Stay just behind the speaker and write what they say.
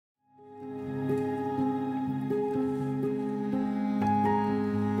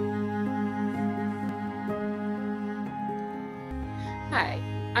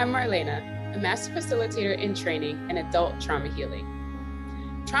I'm Marlena, a Master Facilitator in Training in Adult Trauma Healing.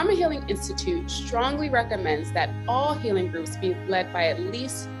 Trauma Healing Institute strongly recommends that all healing groups be led by at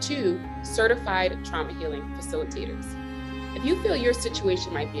least 2 certified trauma healing facilitators. If you feel your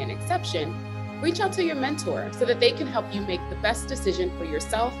situation might be an exception, reach out to your mentor so that they can help you make the best decision for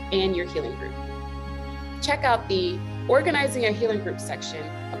yourself and your healing group. Check out the Organizing a Healing Group section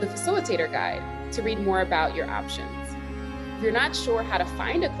of the Facilitator Guide to read more about your options. If you're not sure how to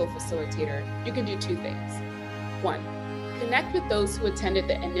find a co-facilitator, you can do 2 things. 1, connect with those who attended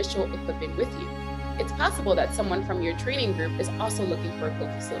the initial equipping with you. It's possible that someone from your training group is also looking for a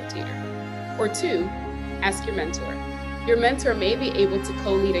co-facilitator. Or 2, ask your mentor. Your mentor may be able to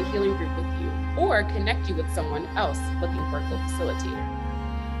co-lead a healing group with you or connect you with someone else looking for a co-facilitator.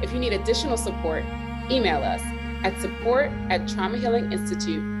 If you need additional support, email us at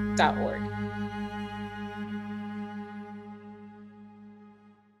support@traumahealinginstitute.org.